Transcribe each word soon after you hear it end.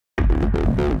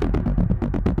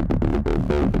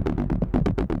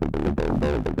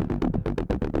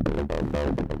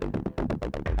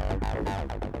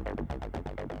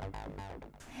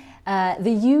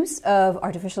The use of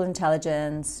artificial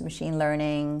intelligence, machine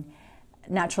learning,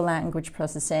 natural language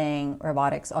processing,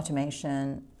 robotics,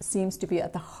 automation seems to be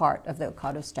at the heart of the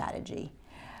Ocado strategy.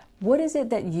 What is it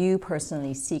that you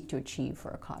personally seek to achieve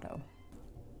for Ocado?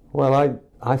 Well,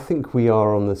 I think we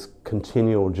are on this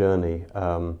continual journey,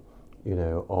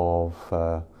 of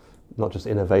not just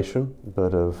innovation,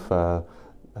 but of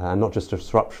not just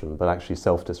disruption, but actually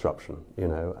self-disruption.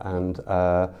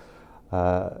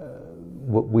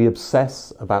 We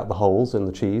obsess about the holes in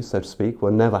the cheese, so to speak.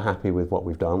 We're never happy with what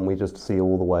we've done. We just see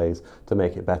all the ways to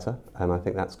make it better, and I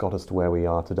think that's got us to where we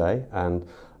are today, and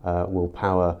will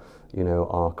power,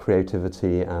 our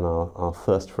creativity and our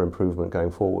thirst for improvement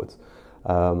going forwards.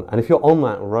 And if you're on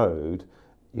that road,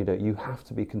 you have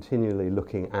to be continually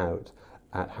looking out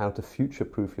at how to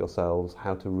future-proof yourselves,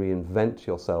 how to reinvent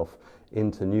yourself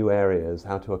into new areas,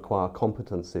 how to acquire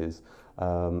competencies,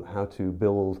 how to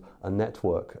build a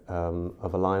network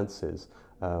of alliances,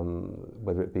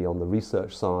 whether it be on the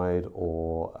research side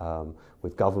or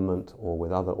with government or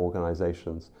with other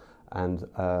organizations. And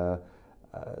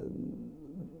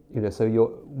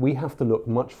we have to look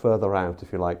much further out,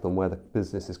 if you like, than where the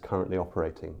business is currently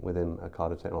operating within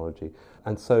Ocado technology.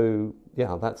 And so,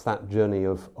 that's that journey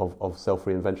of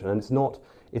self-reinvention. And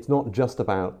it's not just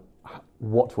about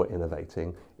what we're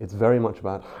innovating. It's very much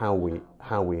about how we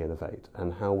innovate,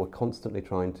 and how we're constantly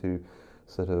trying to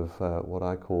sort of what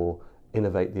I call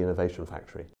innovate the innovation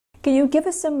factory. Can you give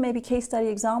us some maybe case study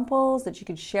examples that you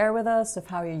could share with us of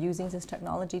how you're using this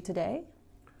technology today?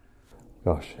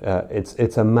 Gosh,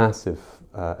 it's a massive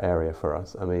area for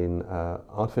us. I mean,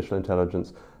 artificial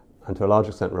intelligence and to a large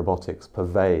extent robotics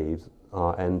pervade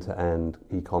our end-to-end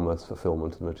e-commerce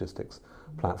fulfillment and logistics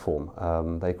platform.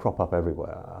 They crop up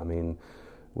everywhere. I mean,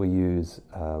 we use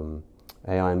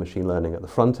AI and machine learning at the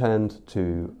front end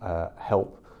to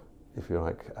help, if you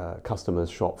like,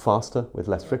 customers shop faster with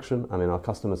less friction. I mean, our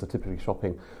customers are typically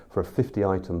shopping for a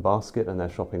 50-item basket, and they're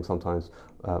shopping sometimes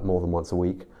more than once a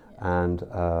week. And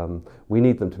we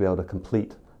need them to be able to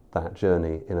complete that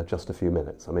journey in just a few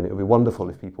minutes. I mean, it would be wonderful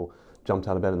if people jumped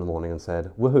out of bed in the morning and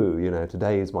said, woohoo,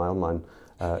 today is my online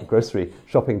grocery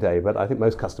shopping day. But I think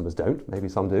most customers don't, maybe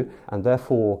some do. And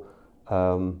therefore,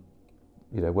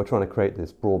 we're trying to create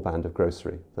this broadband of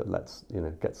grocery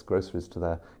that gets groceries to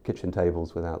their kitchen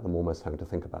tables without them almost having to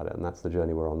think about it. And that's the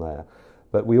journey we're on there.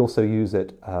 But we also use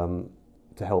it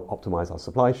to help optimize our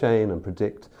supply chain and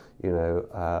predict,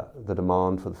 the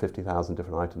demand for the 50,000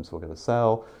 different items we're going to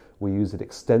sell. We use it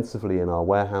extensively in our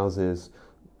warehouses,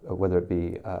 whether it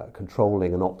be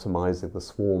controlling and optimizing the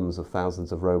swarms of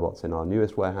thousands of robots in our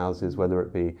newest warehouses, whether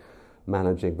it be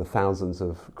managing the thousands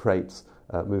of crates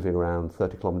moving around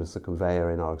 30 kilometers of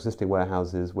conveyor in our existing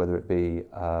warehouses, whether it be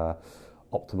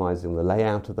optimizing the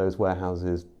layout of those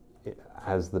warehouses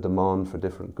as the demand for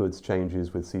different goods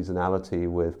changes with seasonality,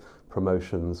 with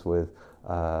promotions, with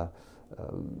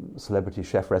celebrity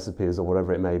chef recipes or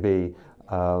whatever it may be.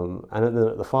 And then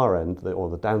at the far end, or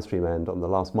the downstream end on the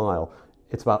last mile,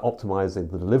 it's about optimizing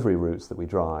the delivery routes that we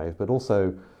drive, but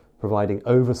also providing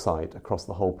oversight across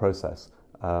the whole process,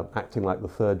 acting like the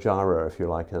third gyro, if you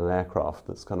like, in an aircraft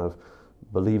that's kind of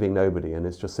believing nobody, and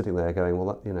it's just sitting there going,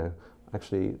 well,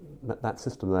 actually, that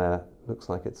system there looks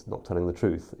like it's not telling the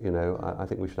truth. I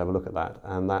think we should have a look at that.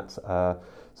 And that's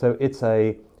so it's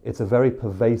a very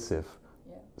pervasive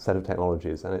set of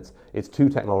technologies, and it's two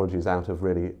technologies out of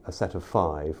really a set of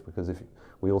five, because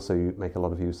we also make a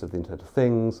lot of use of the Internet of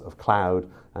Things, of cloud,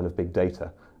 and of big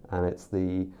data, and it's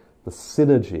the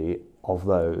synergy of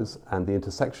those and the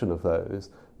intersection of those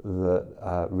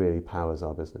that really powers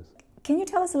our business. Can you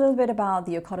tell us a little bit about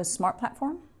the Ocado Smart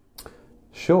Platform?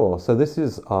 Sure. So this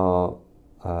is our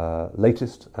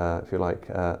latest, if you like,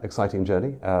 exciting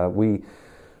journey.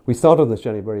 We started this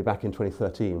journey very back in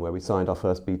 2013, where we signed our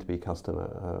first B2B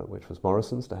customer, which was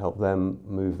Morrison's, to help them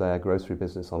move their grocery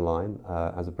business online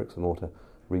as a bricks and mortar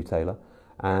retailer.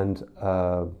 And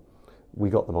we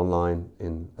got them online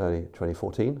in early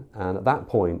 2014. And at that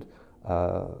point,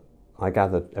 I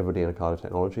gathered everybody in Ocado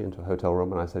Technology into a hotel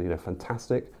room, and I said,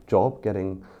 fantastic job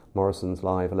getting Morrison's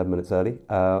live 11 minutes early.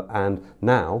 And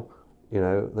now,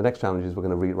 the next challenge is we're going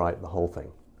to rewrite the whole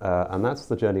thing. And that's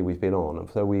the journey we've been on. And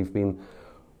so we've been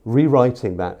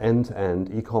rewriting that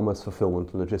end-to-end e-commerce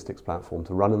fulfillment and logistics platform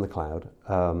to run in the cloud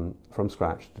from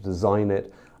scratch, to design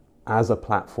it as a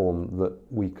platform that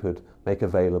we could make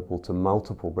available to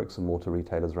multiple bricks and mortar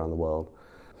retailers around the world,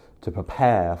 to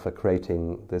prepare for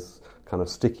creating this kind of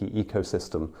sticky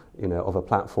ecosystem, of a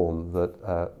platform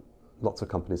that lots of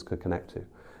companies could connect to.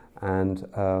 And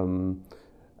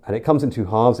it comes in two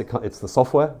halves. It's the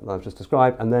software that I've just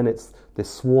described, and then it's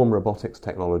this swarm robotics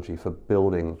technology for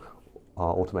building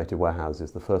our automated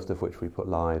warehouses, the first of which we put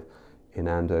live in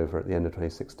Andover at the end of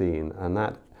 2016, and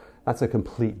that's a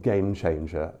complete game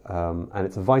changer, and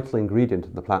it's a vital ingredient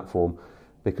of the platform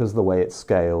because of the way it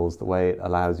scales, the way it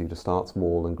allows you to start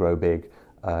small and grow big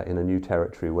in a new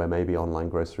territory where maybe online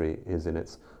grocery is in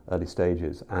its early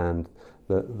stages. And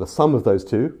the sum of those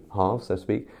two halves, so to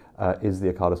speak, is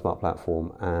the Ocado Smart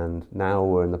Platform, and now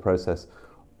we're in the process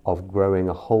of growing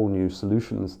a whole new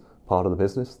solutions part of the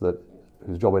business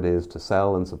whose job it is to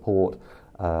sell and support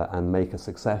and make a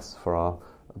success for our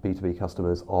B2B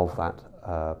customers of that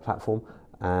platform.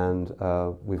 And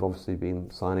we've obviously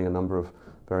been signing a number of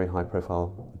very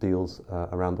high-profile deals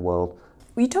around the world.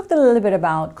 You talked a little bit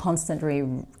about constantly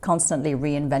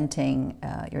reinventing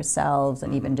yourselves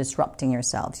and even disrupting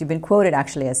yourselves. You've been quoted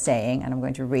actually as saying, and I'm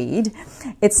going to read,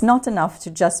 "It's not enough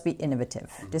to just be innovative.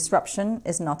 Disruption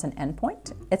is not an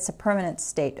endpoint. It's a permanent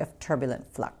state of turbulent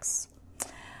flux."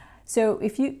 So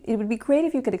it would be great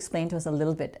if you could explain to us a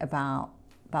little bit about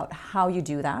how you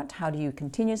do that. How do you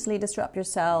continuously disrupt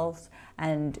yourselves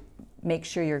and make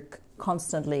sure you're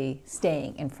constantly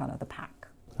staying in front of the pack?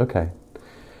 Okay.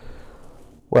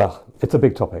 Well, it's a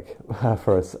big topic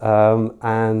for us.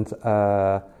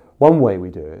 One way we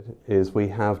do it is we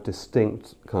have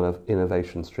distinct kind of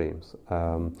innovation streams.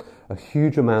 A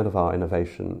huge amount of our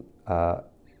innovation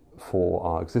for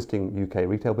our existing UK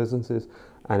retail businesses,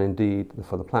 and indeed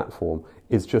for the platform,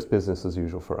 is just business as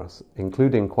usual for us,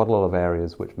 including quite a lot of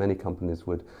areas which many companies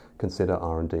would consider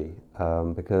R&D,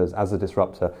 because as a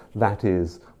disruptor, that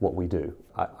is what we do.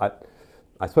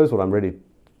 I suppose what I'm really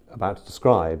about to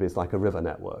describe is like a river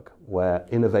network where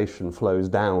innovation flows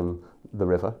down the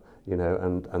river,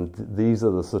 and these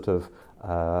are the sort of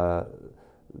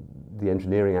the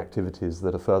engineering activities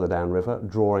that are further downriver,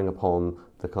 drawing upon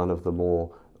the kind of the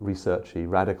more researchy,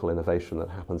 radical innovation that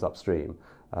happens upstream.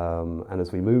 And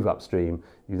as we move upstream,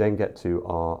 you then get to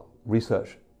our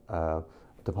research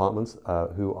departments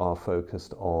who are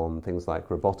focused on things like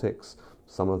robotics,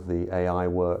 some of the AI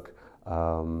work,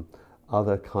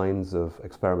 other kinds of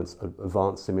experiments,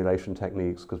 advanced simulation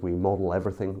techniques, because we model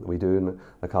everything that we do in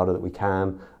Ocado that we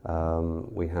can.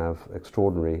 We have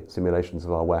extraordinary simulations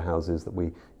of our warehouses that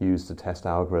we use to test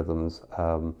algorithms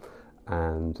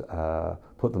and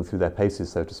put them through their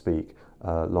paces, so to speak,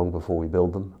 long before we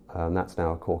build them. And that's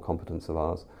now a core competence of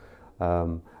ours.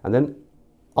 And then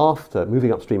after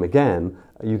moving upstream again,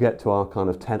 you get to our kind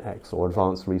of 10X or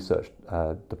advanced research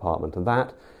department. And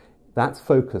that's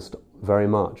focused very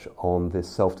much on this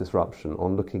self-disruption,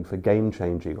 on looking for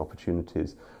game-changing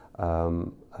opportunities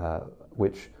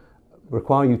which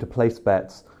require you to place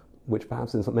bets which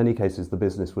perhaps in many cases the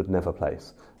business would never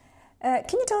place.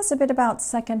 Can you tell us a bit about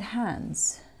second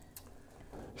hands?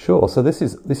 Sure. So this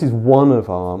is one of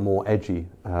our more edgy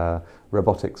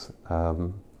robotics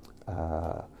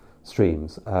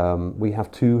streams. We have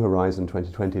two Horizon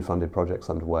 2020 funded projects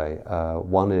underway.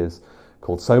 One is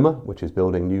called Soma, which is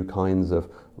building new kinds of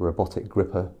robotic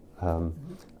gripper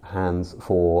hands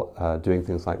for doing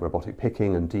things like robotic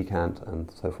picking and decant and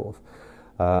so forth.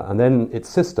 And then its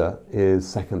sister is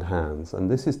Second Hands, and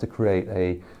this is to create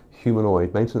a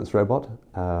humanoid maintenance robot,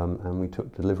 and we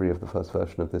took delivery of the first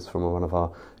version of this from one of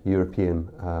our European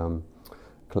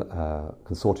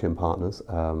consortium partners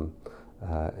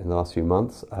in the last few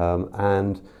months.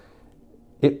 And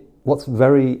what's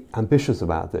very ambitious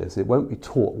about this, it won't be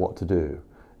taught what to do.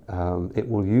 It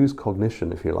will use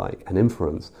cognition, if you like, and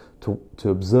inference to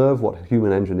observe what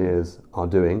human engineers are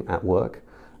doing at work,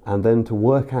 and then to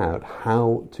work out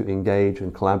how to engage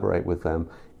and collaborate with them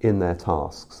in their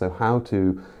tasks. So how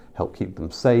to help keep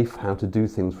them safe, how to do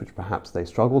things which perhaps they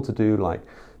struggle to do, like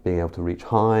being able to reach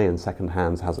high, and Second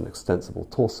Hands has an extensible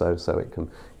torso so it can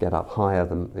get up higher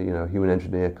than a human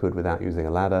engineer could without using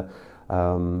a ladder.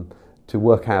 To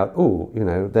work out,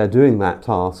 they're doing that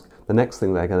task, the next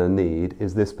thing they're going to need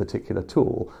is this particular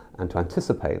tool, and to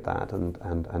anticipate that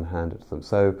and hand it to them.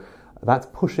 So that's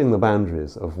pushing the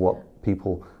boundaries of what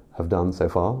people have done so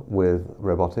far with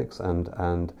robotics,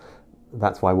 and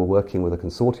that's why we're working with a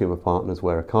consortium of partners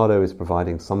where Ocado is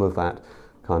providing some of that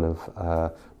kind of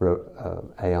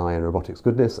AI and robotics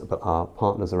goodness, but our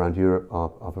partners around Europe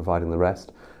are providing the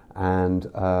rest. And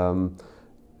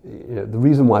the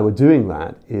reason why we're doing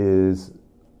that is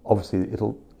obviously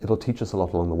it'll teach us a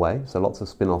lot along the way, so lots of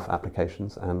spin-off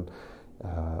applications, and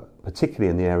particularly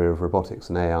in the area of robotics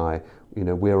and AI,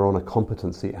 we're on a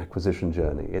competency acquisition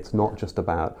journey. It's not just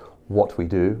about what we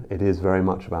do, it is very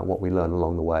much about what we learn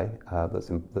along the way.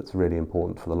 That's really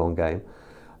important for the long game.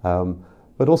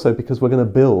 But also because we're going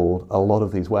to build a lot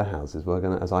of these warehouses, we're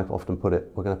going to, as I often put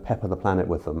it, we're going to pepper the planet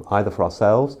with them, either for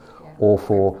ourselves or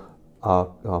for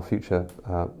our future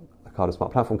Ocado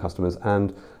Smart Platform customers,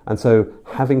 and so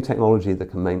having technology that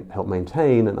can help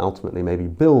maintain and ultimately maybe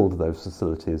build those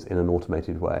facilities in an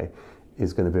automated way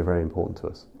is going to be very important to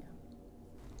us.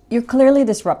 You're clearly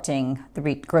disrupting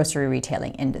the grocery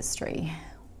retailing industry.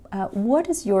 What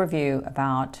is your view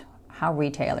about how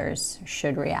retailers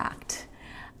should react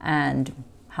and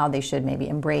how they should maybe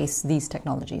embrace these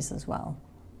technologies as well?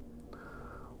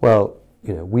 Well,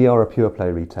 we are a pure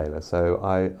play retailer, so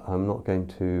I'm not going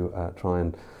to try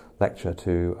and lecture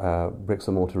to bricks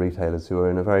and mortar retailers who are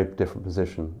in a very different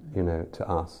position, to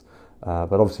us.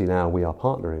 But obviously now we are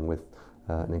partnering with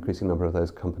an increasing number of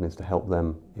those companies to help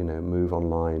them, move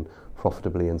online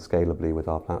profitably and scalably with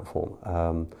our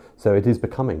platform. So it is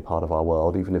becoming part of our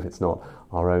world, even if it's not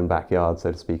our own backyard,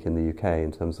 so to speak, in the UK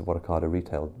in terms of what Ocado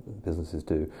retail businesses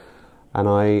do. And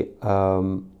I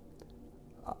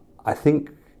think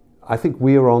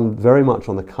we are very much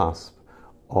on the cusp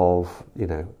of,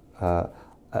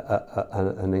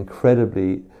 an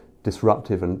incredibly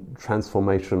disruptive and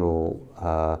transformational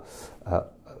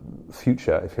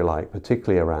future, if you like,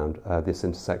 particularly around this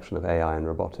intersection of AI and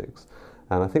robotics.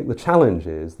 And I think the challenge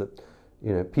is that,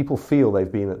 people feel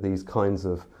they've been at these kinds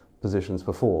of positions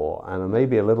before and are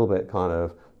maybe a little bit kind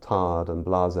of tired and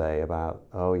blasé about,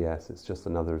 oh yes, it's just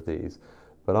another of these.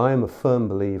 But I am a firm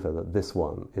believer that this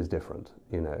one is different,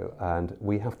 and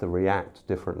we have to react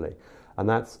differently. And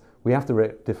we have to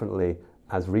react differently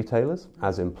as retailers,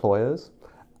 as employers,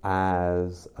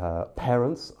 as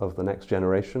parents of the next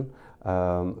generation who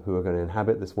are going to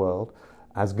inhabit this world,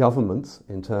 as governments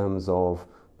in terms of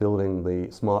building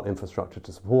the smart infrastructure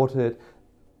to support it,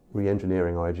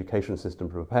 re-engineering our education system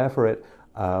to prepare for it,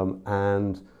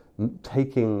 and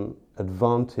taking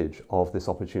advantage of this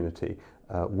opportunity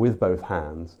with both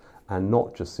hands, and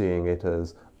not just seeing it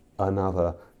as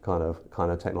another kind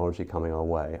of technology coming our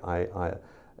way.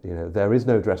 There is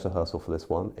no dress rehearsal for this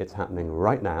one. It's happening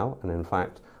right now, and in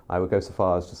fact, I would go so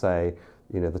far as to say,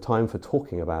 the time for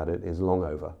talking about it is long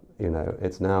over.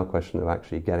 It's now a question of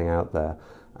actually getting out there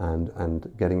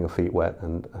and getting your feet wet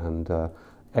and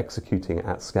executing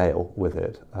at scale with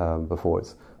it before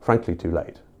it's frankly too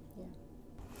late.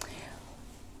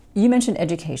 You mentioned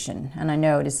education, and I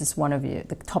know this is one of the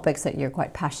topics that you're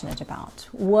quite passionate about.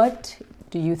 What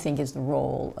do you think is the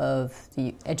role of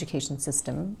the education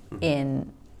system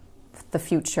in the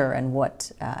future and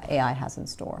what AI has in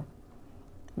store?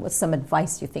 What's some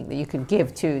advice you think that you could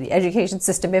give to the education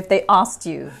system if they asked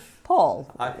you, Paul,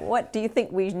 what do you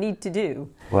think we need to do?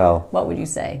 Well, what would you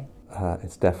say?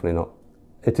 It's definitely not.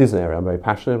 It is an area I'm very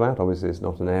passionate about. Obviously, it's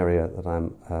not an area that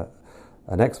I'm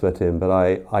an expert in, but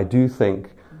I do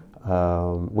think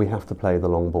we have to play the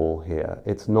long ball here.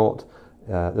 It's not.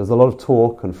 There's a lot of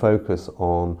talk and focus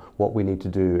on what we need to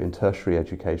do in tertiary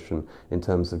education in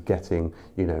terms of getting,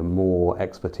 more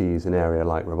expertise in area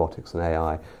like robotics and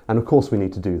AI, and of course we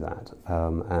need to do that.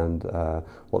 And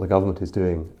what the government is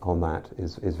doing on that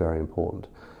is very important.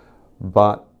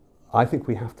 But I think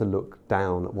we have to look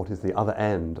down at what is the other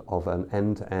end of an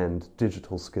end-to-end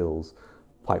digital skills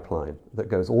pipeline that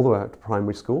goes all the way up to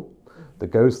primary school, that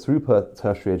goes through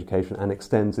tertiary education and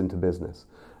extends into business.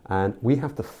 And we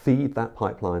have to feed that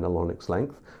pipeline along its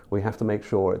length. We have to make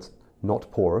sure it's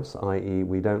not porous, i.e.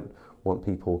 we don't want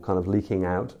people kind of leaking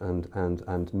out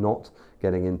and not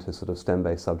getting into sort of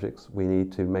STEM-based subjects. We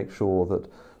need to make sure that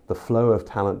the flow of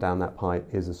talent down that pipe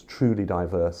is as truly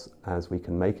diverse as we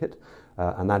can make it.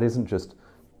 And that isn't just,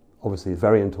 obviously,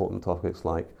 very important topics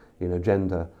like,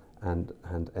 gender and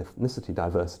ethnicity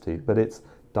diversity, but it's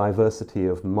diversity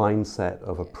of mindset,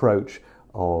 of approach,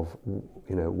 of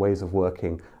ways of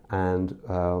working, and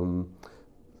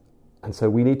so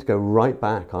we need to go right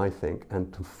back, I think,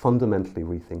 and to fundamentally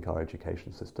rethink our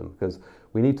education system, because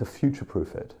we need to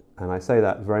future-proof it. And I say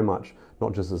that very much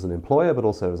not just as an employer, but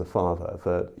also as a father.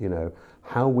 That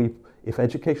if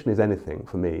education is anything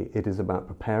for me, it is about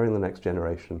preparing the next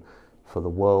generation for the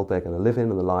world they're going to live in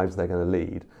and the lives they're going to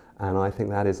lead. And I think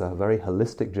that is a very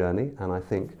holistic journey. And I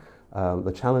think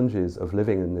the challenges of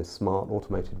living in this smart,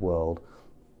 automated world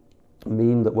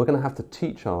mean that we're going to have to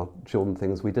teach our children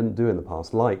things we didn't do in the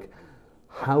past, like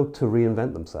how to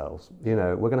reinvent themselves.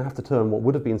 We're going to have to turn what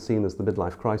would have been seen as the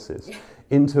midlife crisis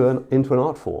into an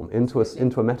art form, into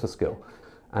a meta skill,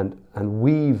 and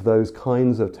weave those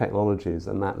kinds of technologies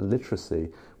and that literacy,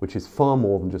 which is far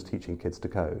more than just teaching kids to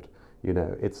code.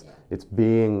 It's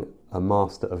being a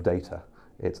master of data.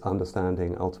 It's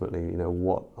understanding ultimately,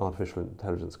 what artificial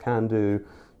intelligence can do.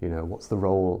 What's the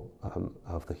role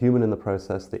of the human in the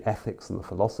process, the ethics and the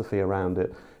philosophy around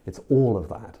it. It's all of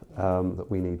that that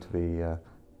we need to be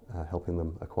helping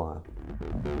them acquire.